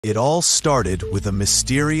It all started with a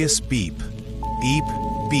mysterious beep, beep,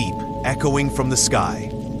 beep, echoing from the sky,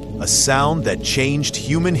 a sound that changed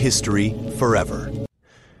human history forever.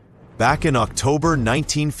 Back in October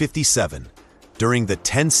 1957, during the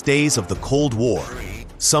tense days of the Cold War,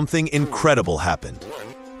 something incredible happened.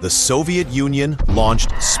 The Soviet Union launched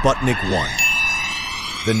Sputnik 1.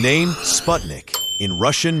 The name Sputnik in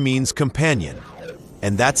Russian means companion,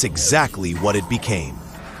 and that's exactly what it became.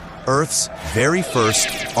 Earth's very first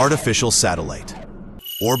artificial satellite,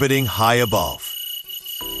 orbiting high above.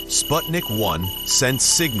 Sputnik 1 sent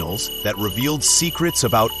signals that revealed secrets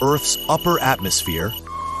about Earth's upper atmosphere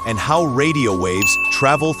and how radio waves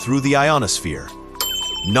travel through the ionosphere.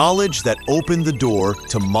 Knowledge that opened the door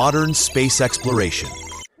to modern space exploration.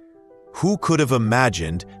 Who could have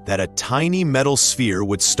imagined that a tiny metal sphere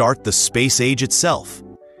would start the space age itself?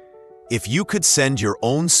 If you could send your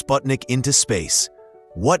own Sputnik into space,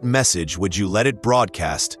 what message would you let it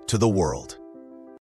broadcast to the world?